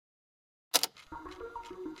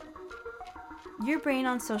Your brain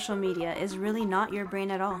on social media is really not your brain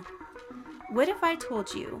at all. What if I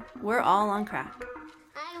told you we're all on crack?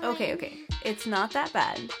 Okay, it's not that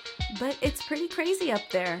bad, but it's pretty crazy up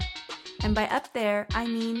there. And by up there, I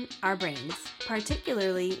mean our brains,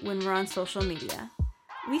 particularly when we're on social media.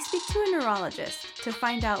 We speak to a neurologist to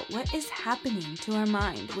find out what is happening to our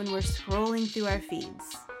mind when we're scrolling through our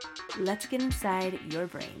feeds. Let's get inside your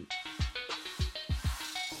brain.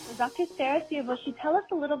 Dr. Sarah Siobushi, tell us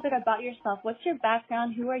a little bit about yourself. What's your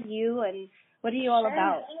background? Who are you, and what are you all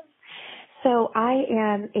about? So I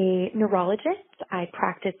am a neurologist. I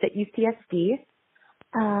practice at UCSD.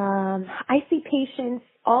 I see patients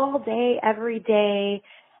all day, every day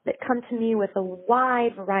that come to me with a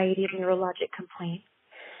wide variety of neurologic complaints.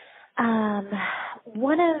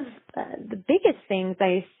 One of the biggest things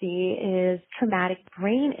I see is traumatic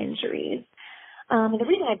brain injuries. And the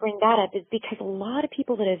reason I bring that up is because a lot of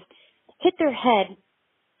people that have hit their head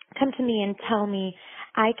come to me and tell me,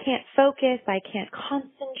 I can't focus, I can't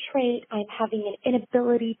concentrate, I'm having an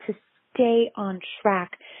inability to stay on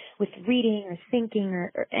track with reading or thinking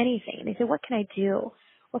or anything. And they say, what can I do?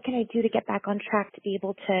 What can I do to get back on track to be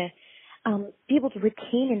able to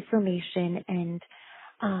retain information and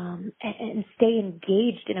stay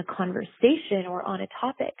engaged in a conversation or on a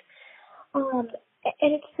topic?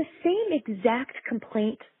 And it's the same exact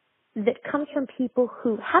complaint that comes from people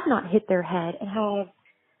who have not hit their head and have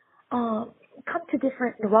come to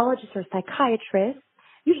different neurologists or psychiatrists,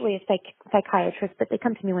 usually a psychiatrist, but they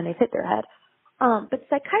come to me when they've hit their head. But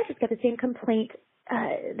psychiatrists get the same complaint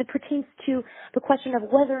that pertains to the question of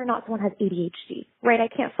whether or not someone has ADHD, right? I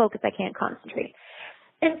can't focus, I can't concentrate.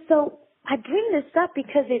 And so I bring this up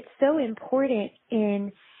because it's so important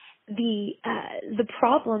in the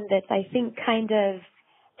problem that's, I think, kind of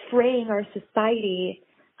fraying our society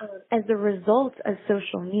as a result of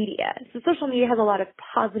social media. So social media has a lot of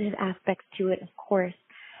positive aspects to it, of course,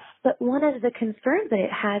 but one of the concerns that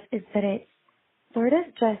it has is that it's sort of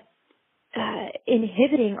just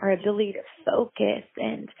inhibiting our ability to focus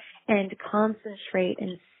and concentrate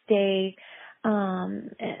and stay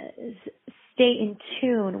in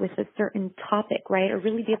tune with a certain topic, right, or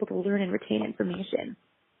really be able to learn and retain information.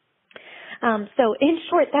 So in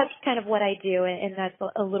short, that's kind of what I do, and that's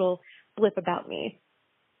a little blip about me.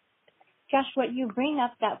 Josh, what you bring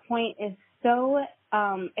up, that point is so,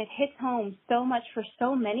 it hits home so much for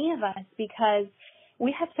so many of us because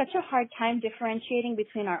we have such a hard time differentiating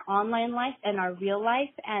between our online life and our real life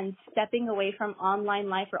and stepping away from online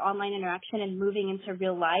life or online interaction and moving into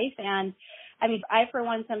real life. And I mean, I, for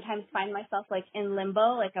one, sometimes find myself like in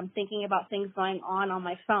limbo, like I'm thinking about things going on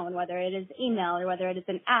my phone, whether it is email or whether it is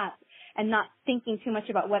an app, and not thinking too much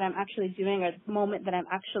about what I'm actually doing or the moment that I'm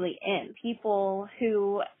actually in. People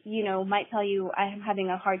who, might tell you I'm having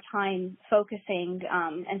a hard time focusing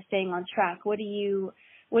and staying on track. What do you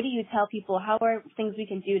tell people? How are things we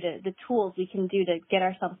can do the tools we can do to get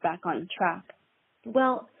ourselves back on track?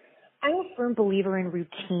 Well, I'm a firm believer in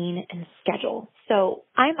routine and schedule. So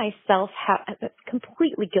I myself am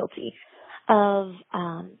completely guilty of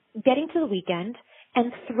getting to the weekend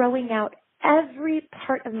and throwing out every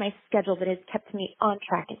part of my schedule that has kept me on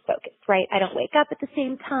track and focused, right? I don't wake up at the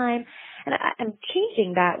same time, and I'm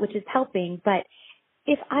changing that, which is helping. But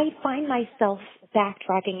if I find myself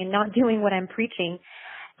backtracking and not doing what I'm preaching,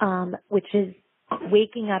 which is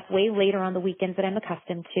waking up way later on the weekends than I'm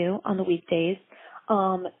accustomed to on the weekdays,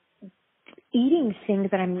 eating things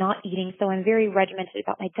that I'm not eating, so I'm very regimented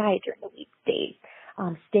about my diet during the weekdays.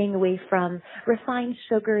 Staying away from refined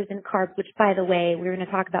sugars and carbs, which, by the way, we're going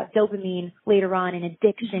to talk about dopamine later on and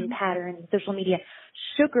addiction patterns in social media.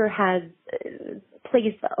 Sugar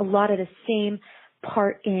plays a lot of the same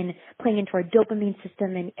part in playing into our dopamine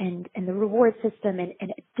system and the reward system and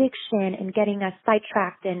addiction and getting us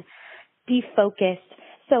sidetracked and defocused.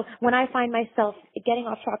 So when I find myself getting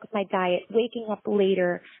off track with my diet, waking up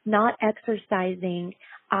later, not exercising,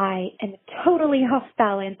 I am totally off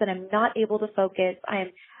balance and I'm not able to focus.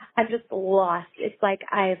 I'm just lost. It's like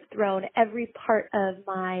I've thrown every part of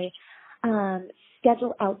my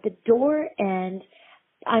schedule out the door and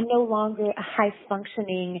I'm no longer a high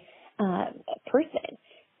functioning person.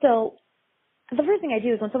 So the first thing I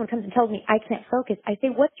do is when someone comes and tells me I can't focus, I say,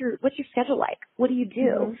 what's your schedule like? What do you do?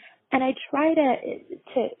 Mm-hmm. And I try to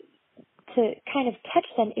kind of catch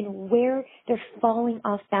them in where they're falling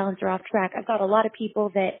off balance or off track. I've got a lot of people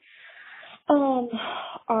that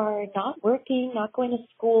are not working, not going to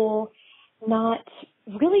school, not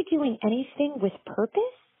really doing anything with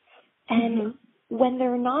purpose. And when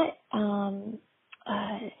they're not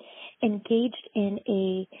engaged in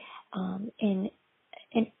an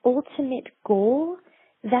ultimate goal,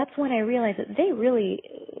 that's when I realize that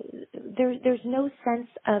there's no sense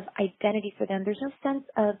of identity for them. There's no sense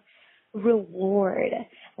of reward,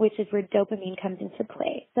 which is where dopamine comes into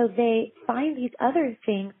play. So they find these other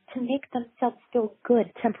things to make themselves feel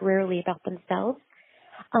good temporarily about themselves,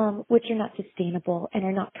 which are not sustainable and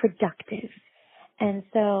are not productive. And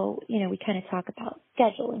so, we kind of talk about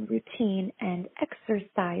schedule and routine and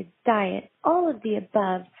exercise, diet, all of the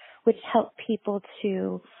above, which help people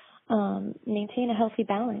to maintain a healthy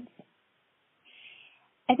balance.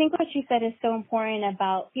 I think what you said is so important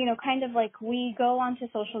about, kind of like we go onto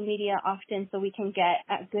social media often so we can get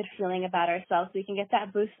a good feeling about ourselves. We can get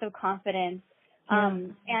that boost of confidence.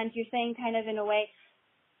 And you're saying kind of in a way,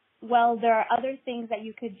 well, there are other things that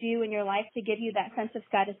you could do in your life to give you that sense of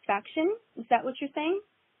satisfaction. Is that what you're saying?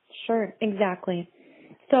 Sure, exactly.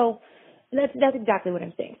 So that's exactly what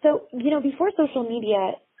I'm saying. So, before social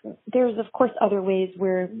media, there's of course other ways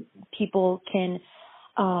where people can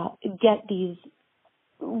get these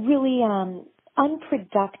really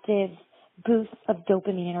unproductive boosts of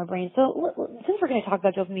dopamine in our brain. So since we're going to talk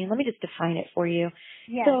about dopamine, let me just define it for you.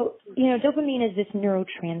 Yeah. So, dopamine is this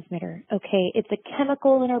neurotransmitter, okay? It's a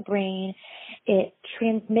chemical in our brain. It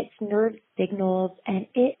transmits nerve signals, and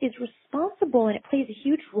it is responsible, and it plays a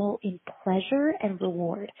huge role in pleasure and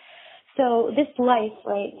reward. So this life,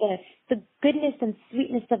 right, the goodness and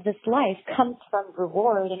sweetness of this life comes from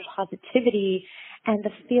reward and positivity and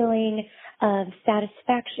the feeling of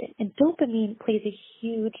satisfaction. And dopamine plays a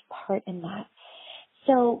huge part in that.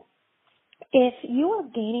 So if you are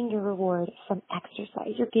gaining your reward from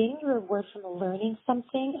exercise, you're gaining your reward from learning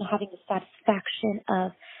something and having the satisfaction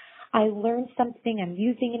of, I learned something, I'm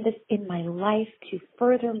using this in my life to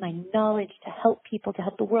further my knowledge, to help people, to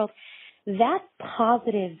help the world, that's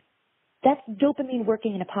positive. That's dopamine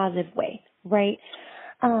working in a positive way, right?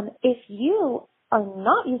 If you are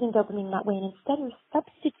not using dopamine in that way and instead you're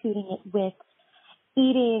substituting it with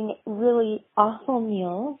eating really awful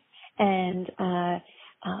meals and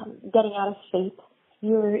getting out of shape,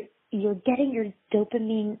 you're getting your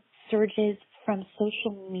dopamine surges from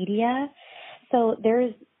social media. So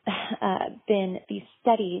there's been these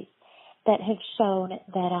studies that have shown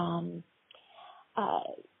that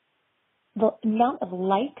the amount of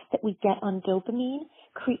likes that we get on dopamine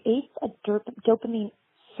creates a dopamine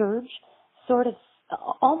surge, sort of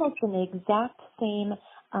almost in the exact same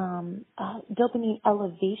dopamine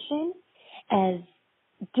elevation as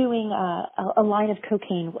doing a line of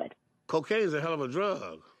cocaine would. Cocaine is a hell of a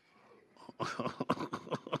drug.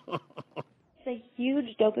 It's a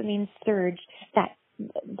huge dopamine surge, that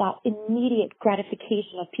immediate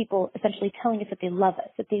gratification of people essentially telling us that they love us,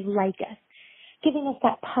 that they like us, giving us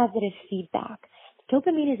that positive feedback.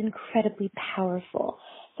 Dopamine is incredibly powerful.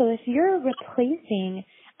 So if you're replacing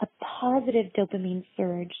a positive dopamine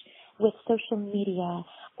surge with social media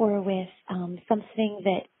or with something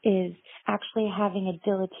that is actually having a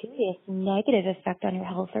deleterious negative effect on your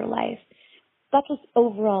health or life, that just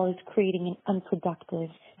overall is creating an unproductive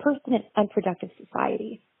person and unproductive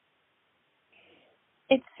society.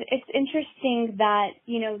 It's interesting that,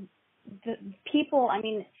 the people,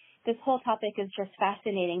 this whole topic is just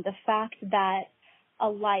fascinating. The fact that a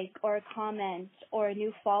like or a comment or a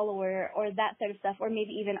new follower or that sort of stuff, or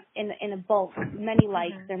maybe even in a bulk, many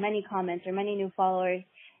likes or many comments or many new followers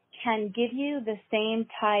can give you the same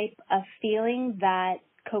type of feeling that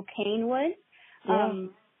cocaine would. Yeah.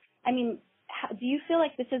 Do you feel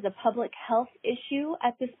like this is a public health issue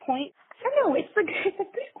at this point? I don't know. It's a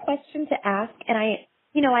good question to ask, and I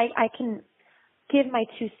can give my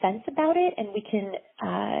 2 cents about it, and we can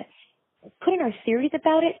put in our theories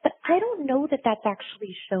about it, but I don't know that that's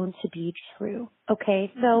actually shown to be true.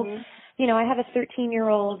 Okay, so, I have a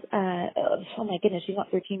 13-year-old, oh my goodness, she's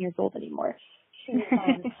not 13 years old anymore. She's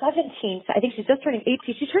 17, so I think she's just turning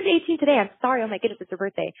 18. She turned 18 today. I'm sorry, oh my goodness, it's her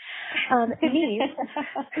birthday. Niece,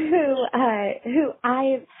 who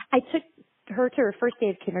I took her to her first day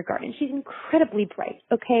of kindergarten. She's incredibly bright,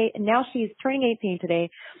 okay? And now she's turning 18 today.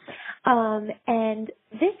 And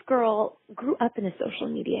this girl grew up in the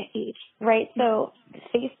social media age, right? So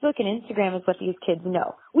Facebook and Instagram is what these kids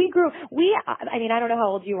know. I don't know how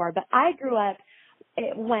old you are, but I grew up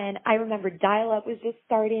when I remember dial-up was just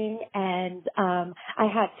starting, and I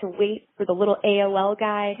had to wait for the little AOL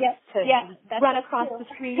guy to run across the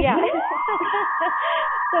screen. Yeah.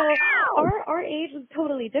 So our age was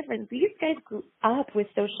totally different. These guys grew up with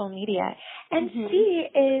social media, and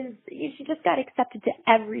she just got accepted to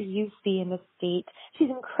every UC in the state. She's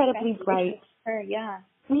incredibly bright. Yeah.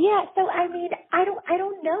 Yeah, so I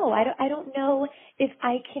don't know. I don't know if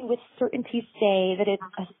I can with certainty say that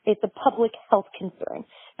it's a public health concern,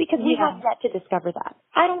 because we have yet to discover that.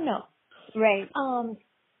 I don't know. Right.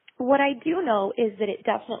 what I do know is that it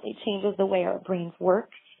definitely changes the way our brains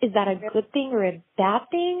work. Is that a good thing or a bad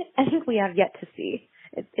thing? I think we have yet to see.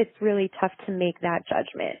 It's really tough to make that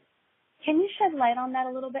judgment. Can you shed light on that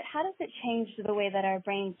a little bit? How does it change the way that our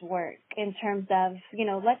brains work in terms of,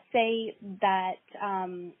 let's say that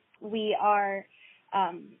we are,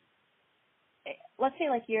 let's say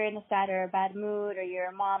like you're in a sad or a bad mood, or you're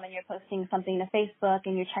a mom and you're posting something to Facebook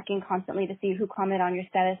and you're checking constantly to see who commented on your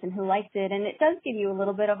status and who liked it, and it does give you a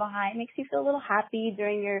little bit of a high. It makes you feel a little happy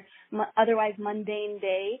during your otherwise mundane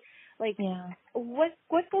day. Like,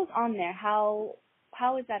 what goes on there? How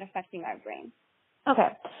is that affecting our brain? Okay,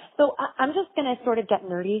 so I'm just going to sort of get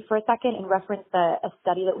nerdy for a second and reference a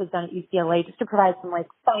study that was done at UCLA just to provide some like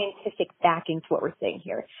scientific backing to what we're saying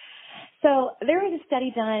here. So there was a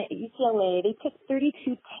study done at UCLA. They took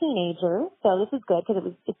 32 teenagers, so this is good because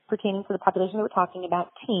it's pertaining to the population that we're talking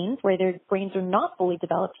about, teens, where their brains are not fully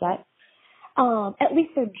developed yet. At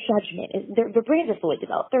least their judgment is, their brains are fully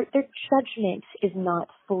developed. Their judgment is not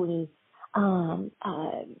fully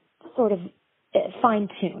sort of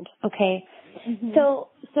fine-tuned, okay? Mm-hmm.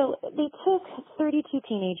 So they took 32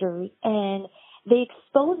 teenagers and they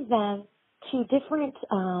exposed them to different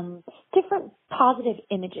positive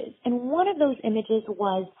images. And one of those images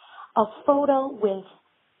was a photo with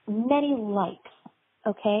many likes,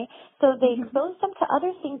 okay? So they exposed them to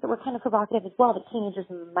other things that were kind of provocative as well that teenagers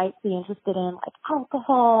might be interested in, like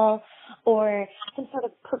alcohol or some sort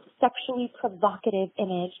of sexually provocative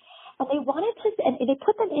image. And they wanted to, and they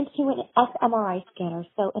put them into an fMRI scanner.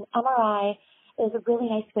 So an MRI is a really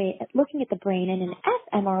nice way at looking at the brain, and an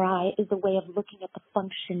fMRI is a way of looking at the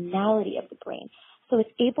functionality of the brain. So it's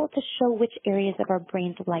able to show which areas of our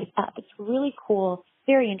brains light up. It's really cool,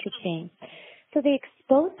 very interesting. So they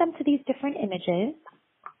exposed them to these different images,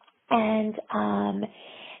 and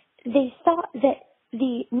they saw that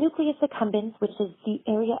the nucleus accumbens, which is the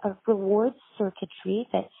area of reward circuitry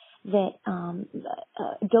that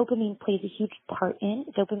dopamine plays a huge part in.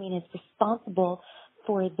 Dopamine is responsible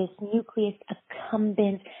for this nucleus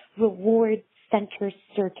accumbens reward center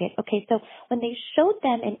circuit. Okay, so when they showed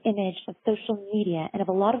them an image of social media and of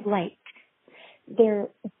a lot of likes, their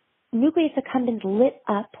nucleus accumbens lit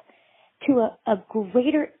up to a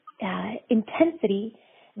greater intensity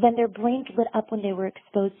than their brains lit up when they were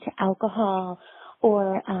exposed to alcohol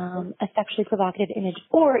or a sexually provocative image,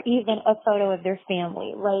 or even a photo of their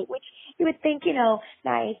family, right? Which you would think,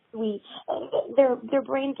 nice, sweet. Their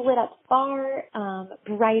brains lit up far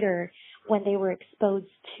brighter when they were exposed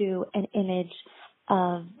to an image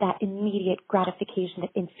of that immediate gratification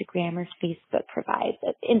that Instagram or Facebook provides.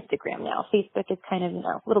 Instagram now, Facebook is kind of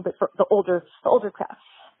a little bit for the older crowd,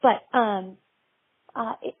 but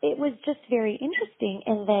it was just very interesting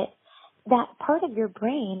in that part of your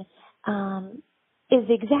brain is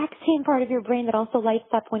the exact same part of your brain that also lights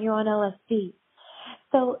up when you're on LSD.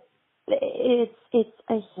 So it's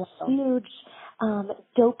a huge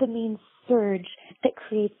dopamine surge that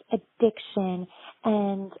creates addiction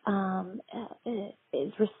and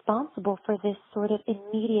is responsible for this sort of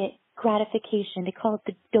immediate gratification. They call it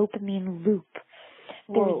the dopamine loop.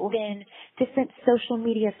 There's been different social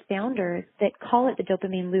media founders that call it the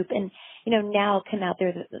dopamine loop, and now come out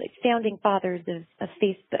there, the founding fathers of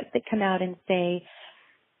Facebook, that come out and say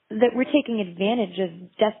that we're taking advantage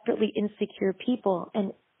of desperately insecure people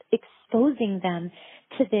and exposing them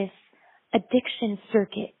to this addiction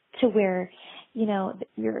circuit, to where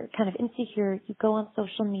you're kind of insecure, you go on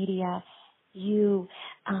social media, you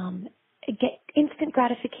get instant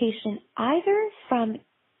gratification either from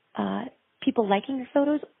people liking your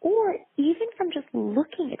photos, or even from just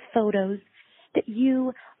looking at photos that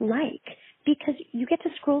you like, because you get to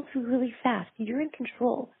scroll through really fast. You're in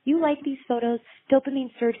control. You like these photos, dopamine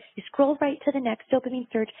surge, you scroll right to the next dopamine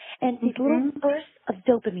surge, and these little bursts of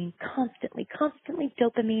dopamine, constantly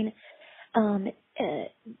dopamine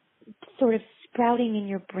sort of sprouting in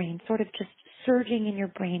your brain, sort of just surging in your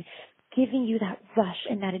brain, giving you that rush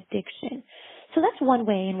and that addiction. So that's one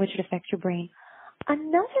way in which it affects your brain.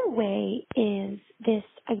 Another way is this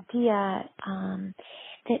idea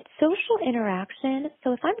that social interaction,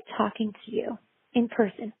 so if I'm talking to you in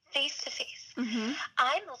person, face to face,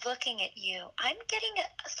 I'm looking at you, I'm getting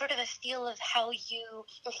a sort of a feel of how your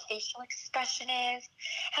facial expression is,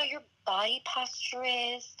 how your body posture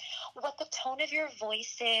is, what the tone of your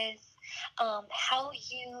voice is, how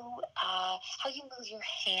you move your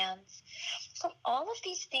hands. So all of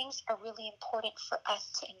these things are really important for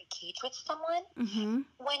us to engage with someone.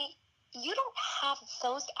 When you don't have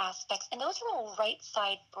those aspects, and those are all right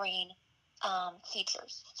side brain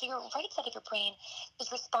features. So your right side of your brain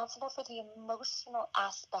is responsible for the emotional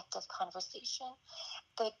aspect of conversation,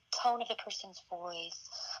 the tone of the person's voice,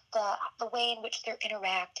 the way in which they're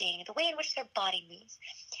interacting, the way in which their body moves.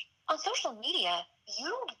 On social media, you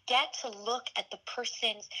don't get to look at the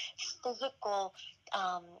person's physical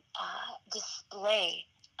display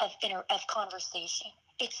of conversation.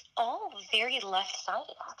 It's all very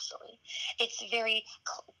left-sided, actually. It's very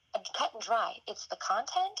cut and dry. It's the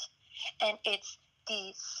content, and it's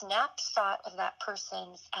the snapshot of that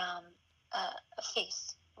person's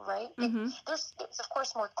face, right? Mm-hmm. There's, of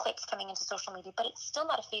course, more clicks coming into social media, but it's still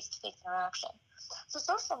not a face-to-face interaction. So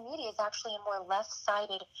social media is actually a more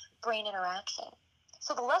left-sided brain interaction.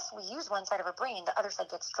 So the less we use one side of our brain, the other side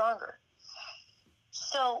gets stronger.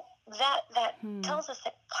 So that tells us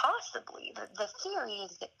that possibly, the theory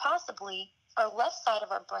is that possibly our left side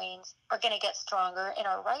of our brains are going to get stronger, and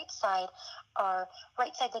our right side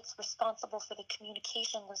that's responsible for the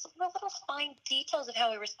communication, those little fine details of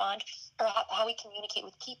how we respond or how we communicate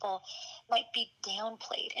with people might be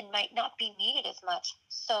downplayed and might not be needed as much.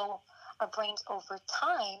 So our brains over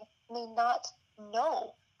time may not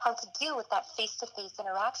know how to deal with that face-to-face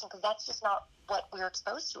interaction because that's just not what we're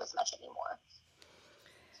exposed to as much anymore.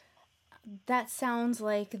 That sounds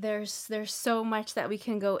like there's so much that we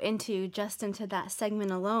can go into just into that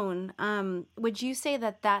segment alone. Would you say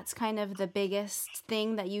that that's kind of the biggest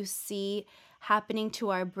thing that you see happening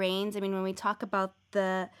to our brains? I mean, when we talk about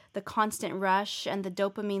the constant rush and the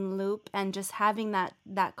dopamine loop and just having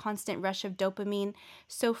that constant rush of dopamine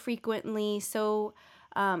so frequently, so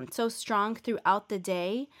strong throughout the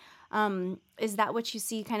day, is that what you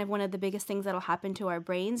see kind of one of the biggest things that'll happen to our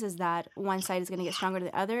brains is that one side is going to get stronger than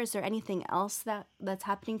the other? Is there anything else that's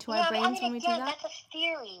happening to our brains when we do that? That's a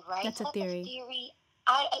theory, right? That's a theory.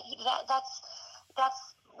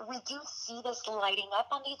 We do see this lighting up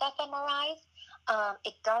on these fMRIs.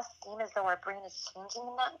 It does seem as though our brain is changing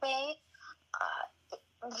in that way.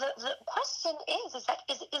 The question is it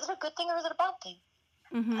a good thing or is it a bad thing?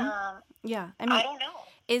 Mm-hmm. Yeah, I mean, I don't know.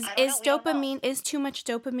 Is too much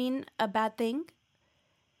dopamine a bad thing?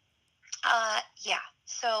 Yeah.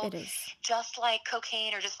 So it is. Just like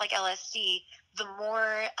cocaine or just like LSD, the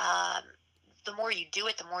more you do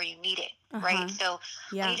it, the more you need it, right? So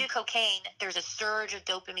when you do cocaine, there's a surge of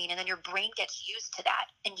dopamine, and then your brain gets used to that,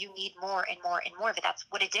 and you need more and more and more of it. That's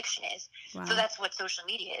what addiction is. Wow. So that's what social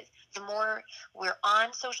media is. The more we're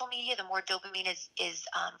on social media, the more dopamine is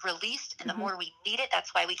released, and the more we need it.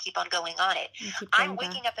 That's why we keep on going on it. I'm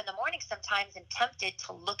waking up in the morning sometimes and tempted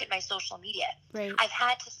to look at my social media. Right. I've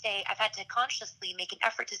had to consciously make an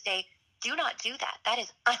effort to say, do not do that. That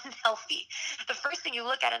is unhealthy. The first thing you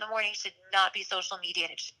look at in the morning should not be social media,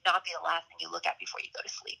 and it should not be the last thing you look at before you go to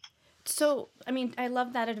sleep. So, I mean, I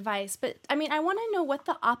love that advice, but I mean, I want to know what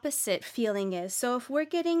the opposite feeling is. So if we're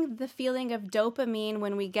getting the feeling of dopamine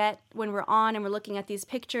when we're on and we're looking at these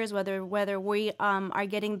pictures, whether we are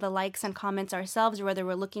getting the likes and comments ourselves or whether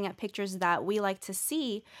we're looking at pictures that we like to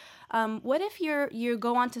see, what if you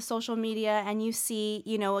go onto social media and you see,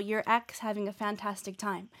 your ex having a fantastic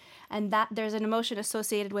time and that there's an emotion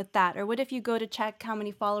associated with that? Or what if you go to check how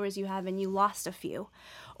many followers you have and you lost a few?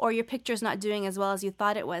 Or your picture's not doing as well as you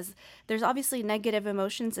thought it was? There's obviously negative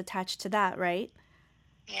emotions attached to that, right?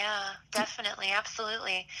 Yeah, definitely,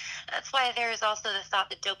 absolutely. That's why there is also the thought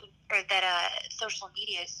that social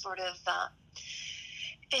media is sort of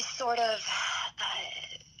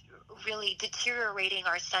really deteriorating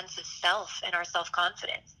our sense of self and our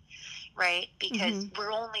self-confidence, right? Because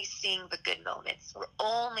we're only seeing the good moments. We're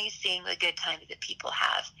only seeing the good times that people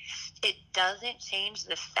have. It doesn't change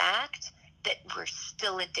the fact that we're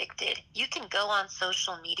still addicted. You can go on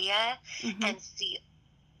social media and see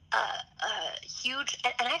a huge,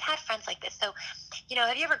 and I've had friends like this. So,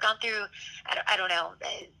 have you ever gone through, I don't know,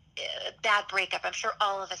 a bad breakup? I'm sure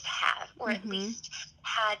all of us have, or at least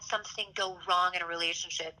had something go wrong in a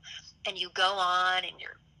relationship, and you go on and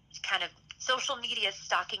you're kind of social media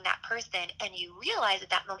stalking that person, and you realize at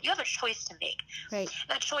that moment you have a choice to make. Right.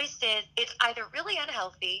 That choice is, it's either really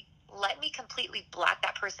unhealthy, let me completely block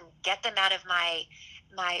that person, get them out of my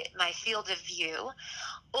field of view,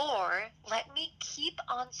 or let me keep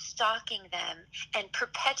on stalking them and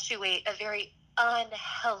perpetuate a very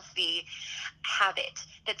unhealthy habit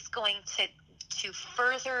that's going to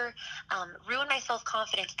further ruin my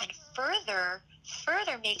self-confidence and further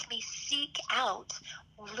make me seek out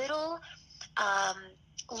little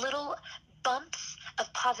bumps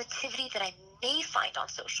of positivity that I may find on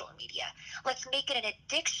social media. Let's make it an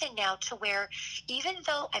addiction now to where even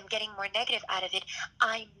though I'm getting more negative out of it,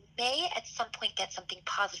 I may at some point get something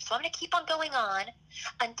positive. So I'm going to keep on going on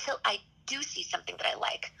until I do see something that I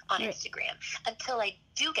like on Right. Instagram, until I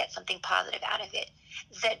do get something positive out of it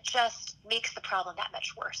that just makes the problem that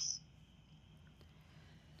much worse.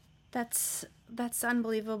 That's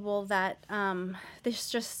unbelievable that it's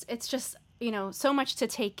just, so much to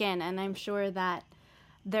take in, and I'm sure that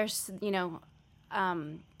there's,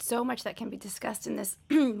 so much that can be discussed in this,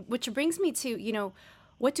 which brings me to,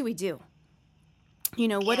 what do we do?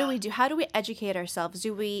 What do Yeah. we do? How do we educate ourselves?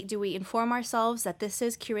 Do we inform ourselves that this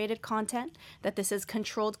is curated content, that this is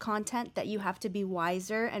controlled content, that you have to be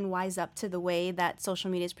wiser and wise up to the way that social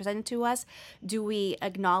media is presented to us? Do we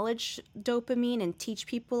acknowledge dopamine and teach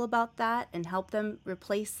people about that and help them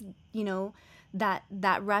replace,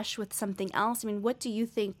 that rush with something else? I mean, what do you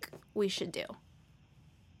think we should do?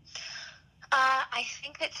 I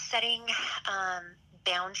think that setting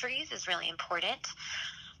boundaries is really important.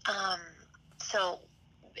 So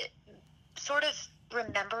sort of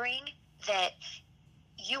remembering that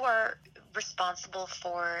you are responsible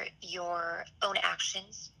for your own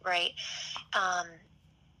actions, right?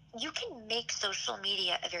 You can make social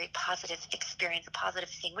media a very positive experience, a positive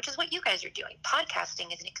thing, which is what you guys are doing.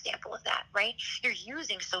 Podcasting is an example of that, right? You're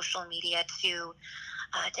using social media to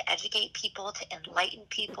educate people, to enlighten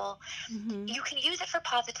people. Mm-hmm. You can use it for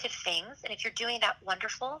positive things, and if you're doing that,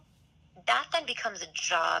 wonderful. That then becomes a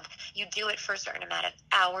job. You do it for a certain amount of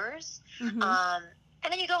hours, Mm-hmm.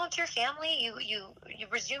 And then you go home to your family. You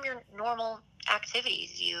resume your normal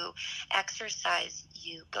activities. You exercise.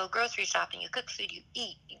 You go grocery shopping. You cook food. You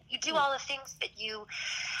eat. You do all the things that you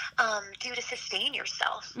do to sustain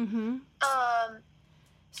yourself. Mm-hmm. Um,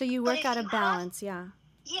 So you work out a balance, yeah.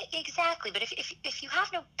 Yeah, exactly. But if you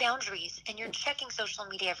have no boundaries and you're checking social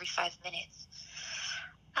media every 5 minutes,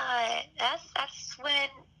 that's when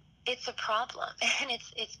it's a problem. And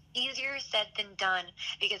it's easier said than done,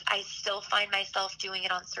 because I still find myself doing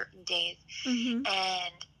it on certain days. Mm-hmm.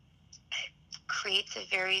 And it creates a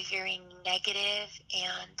very, very negative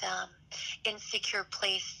and insecure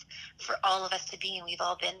place for all of us to be, and we've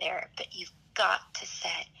all been there. But you've got to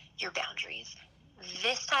set your boundaries.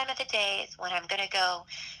 This time of the day is when I'm going to go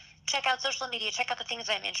check out social media, check out the things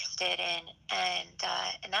I'm interested in,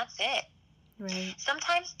 and that's it. Right.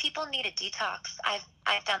 Sometimes people need a detox.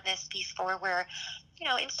 I've done this before, where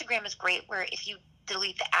Instagram is great, where if you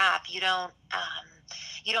delete the app, you don't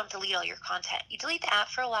delete all your content. You delete the app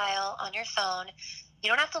for a while on your phone. You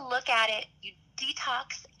don't have to look at it. You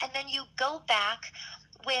detox, and then you go back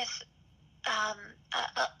with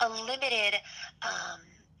a limited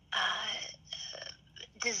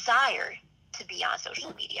desire to be on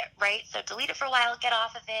social media, right? So delete it for a while, get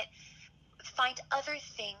off of it. Find other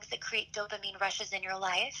things that create dopamine rushes in your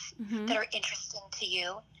life Mm-hmm. that are interesting to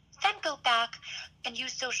you. Then go back and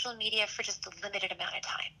use social media for just a limited amount of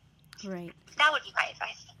time. Right. That would be my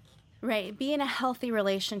advice. Right. Be in a healthy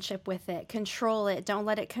relationship with it. Control it. Don't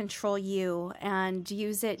let it control you, and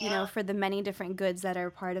use it, for the many different goods that are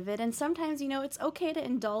part of it. And sometimes, it's okay to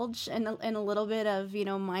indulge in a little bit of,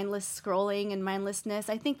 mindless scrolling and mindlessness.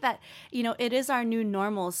 I think that, it is our new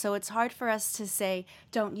normal. So it's hard for us to say,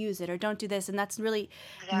 don't use it or don't do this. And that's really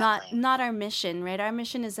not our mission, right? Our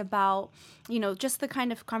mission is about, just the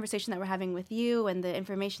kind of conversation that we're having with you and the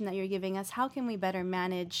information that you're giving us. How can we better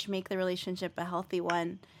make the relationship a healthy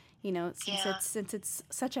one? Since it's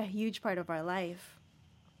such a huge part of our life.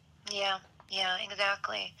 Yeah,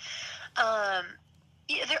 exactly.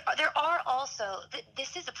 There are also,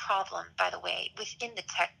 this is a problem, by the way, within the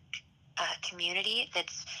tech community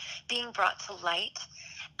that's being brought to light.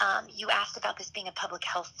 You asked about this being a public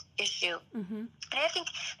health issue. Mm-hmm. And I think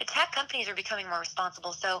the tech companies are becoming more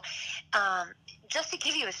responsible. So just to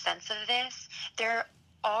give you a sense of this, there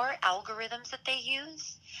are algorithms that they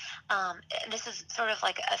use. This is sort of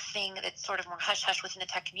like a thing that's sort of more hush-hush within the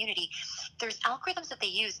tech community. There's algorithms that they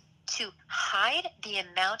use to hide the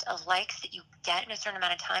amount of likes that you get in a certain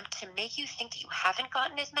amount of time, to make you think that you haven't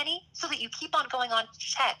gotten as many, so that you keep on going on to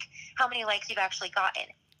check how many likes you've actually gotten.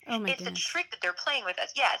 Oh my It's goodness. a trick that they're playing with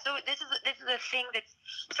us. Yeah, so this is a thing that's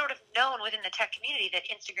sort of known within the tech community that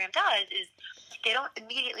Instagram does, is they don't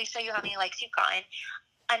immediately show you how many likes you've gotten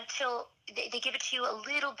until they give it to you a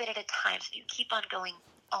little bit at a time, so you keep on going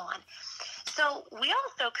on. So we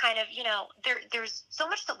also kind of, there's so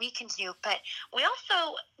much that we can do, but we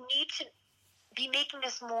also need to be making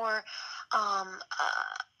this more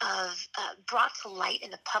brought to light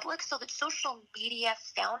in the public, so that social media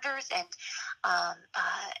founders and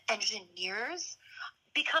engineers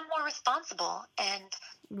become more responsible and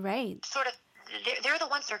right. sort of they're the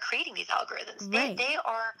ones that are creating these algorithms. Right. They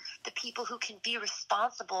are the people who can be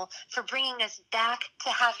responsible for bringing us back to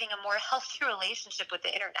having a more healthy relationship with the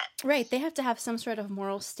internet. Right. They have to have some sort of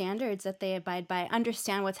moral standards that they abide by,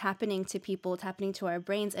 understand what's happening to people, what's happening to our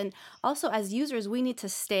brains. And also, as users, we need to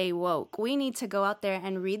stay woke. We need to go out there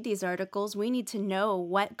and read these articles. We need to know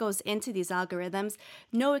what goes into these algorithms.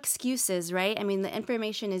 No excuses, right? I mean, the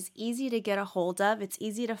information is easy to get a hold of. It's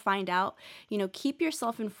easy to find out. Keep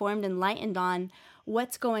yourself informed, enlightened on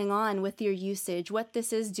what's going on with your usage, what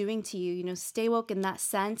this is doing to you. Stay woke in that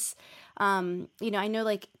sense. I know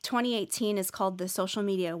like 2018 is called the social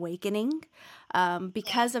media awakening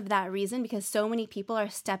because of that reason, because so many people are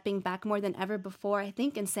stepping back more than ever before, I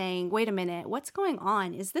think, and saying, wait a minute, what's going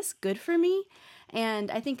on? Is this good for me?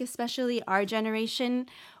 And I think especially our generation,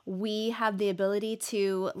 we have the ability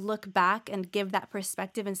to look back and give that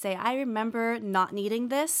perspective and say, I remember not needing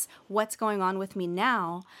this. What's going on with me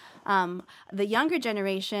now? The younger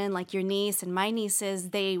generation, like your niece and my nieces,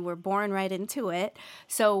 they were born right into it.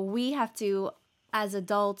 So we have to, as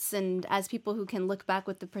adults and as people who can look back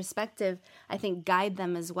with the perspective, I think guide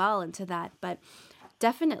them as well into that. But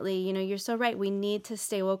definitely, you're so right. We need to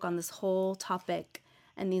stay woke on this whole topic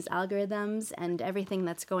and these algorithms and everything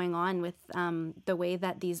that's going on with the way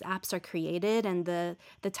that these apps are created and the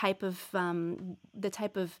type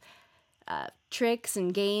of tricks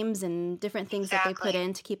and games and different things that they put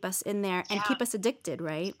in to keep us in there and keep us addicted,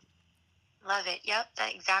 right? Love it. Yep,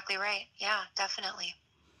 that's exactly right. Yeah, definitely.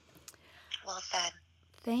 Well said.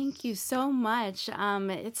 Thank you so much.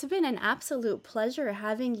 It's been an absolute pleasure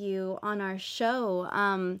having you on our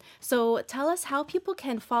show. So tell us how people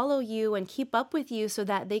can follow you and keep up with you so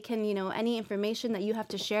that they can, any information that you have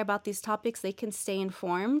to share about these topics, they can stay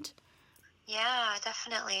informed. Yeah,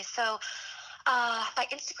 definitely. So my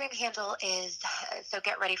Instagram handle is, so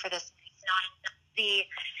get ready for this. It's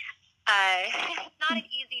not an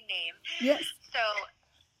easy name. Yes.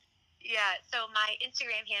 So my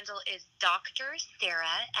Instagram handle is Dr.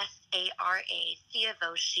 Sarah, Sara,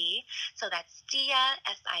 Siavoshi. So that's Dia,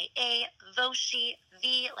 Sia, Voshi,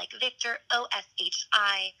 V like Victor, Oshi.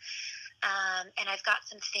 And I've got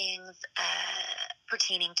some things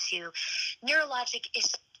pertaining to neurologic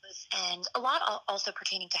issues and a lot also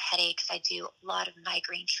pertaining to headaches. I do a lot of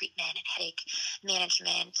migraine treatment and headache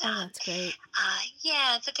management. Oh, that's great.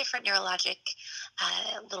 So different neurologic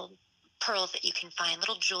little pearls that you can find,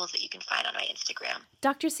 little jewels that you can find on my Instagram.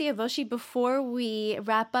 Dr. Siavoshi, before we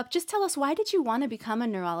wrap up, just tell us, why did you want to become a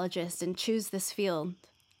neurologist and choose this field?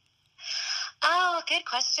 Oh, good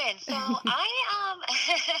question. So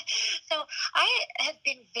I have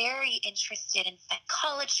been very interested in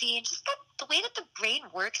psychology and just the way that the brain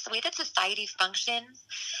works, the way that society functions.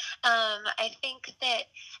 I think that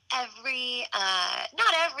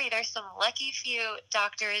there's some lucky few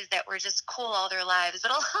doctors that were just cool all their lives,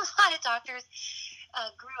 but a lot of doctors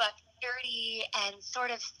grew up nerdy and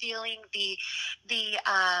sort of feeling the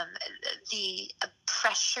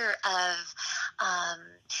pressure of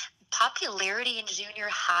popularity in junior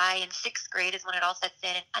high and sixth grade is when it all sets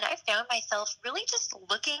in. And I found myself really just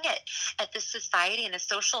looking at the society and the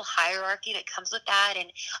social hierarchy that comes with that, and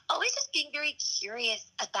always just being very curious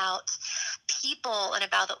about people and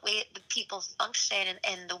about the way the people function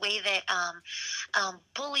and the way that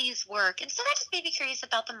bullies work. And so that just made me curious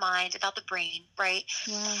about the mind, about the brain, right?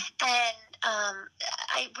 Wow. And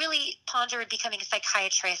I really pondered becoming a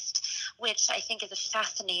psychiatrist, which I think is a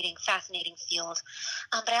fascinating field.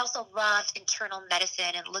 But I also loved internal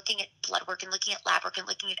medicine and looking at blood work and looking at lab work and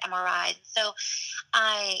looking at MRIs. So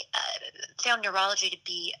I found neurology to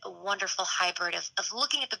be a wonderful hybrid of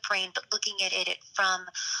looking at the brain, but looking at it from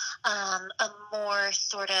a more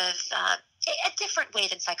sort of a different way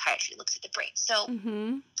than psychiatry looks at the brain. So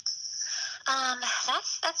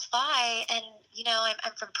that's why. And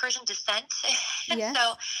I'm from Persian descent, and yes.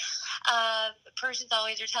 So Persians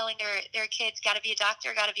always are telling their kids, got to be a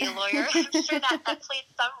doctor, got to be a lawyer. I'm sure that played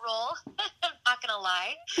some role. I'm not gonna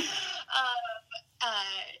lie.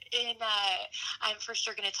 I'm for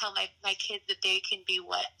sure going to tell my kids that they can be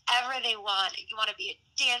whatever they want. You want to be a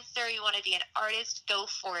dancer, you want to be an artist, go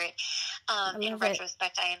for it. In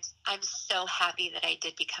retrospect, I'm so happy that I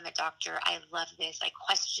did become a doctor. I love this. I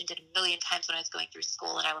questioned it a million times when I was going through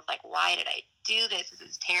school, and I was like, why did I do this? This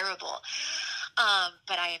is terrible.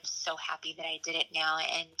 But I am so happy that I did it now,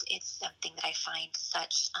 and it's something that I find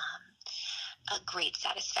such a great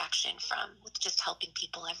satisfaction from with just helping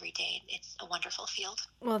people every day. It's a wonderful field.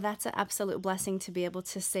 Well, that's an absolute blessing to be able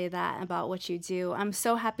to say that about what you do. I'm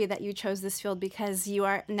so happy that you chose this field because you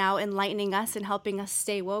are now enlightening us and helping us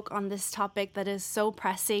stay woke on this topic that is so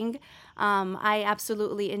pressing. I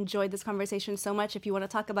absolutely enjoyed this conversation so much. If you want to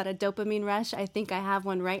talk about a dopamine rush, I think I have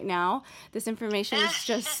one right now. This information is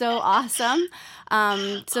just so awesome.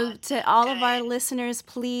 So to all of our listeners,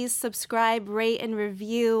 please subscribe, rate, and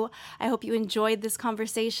review. I hope you enjoyed this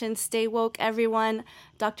conversation. Stay woke, everyone.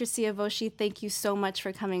 Dr. Siavoshi, thank you so much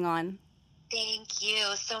for coming on. Thank you.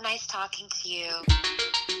 So nice talking to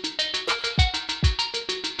you.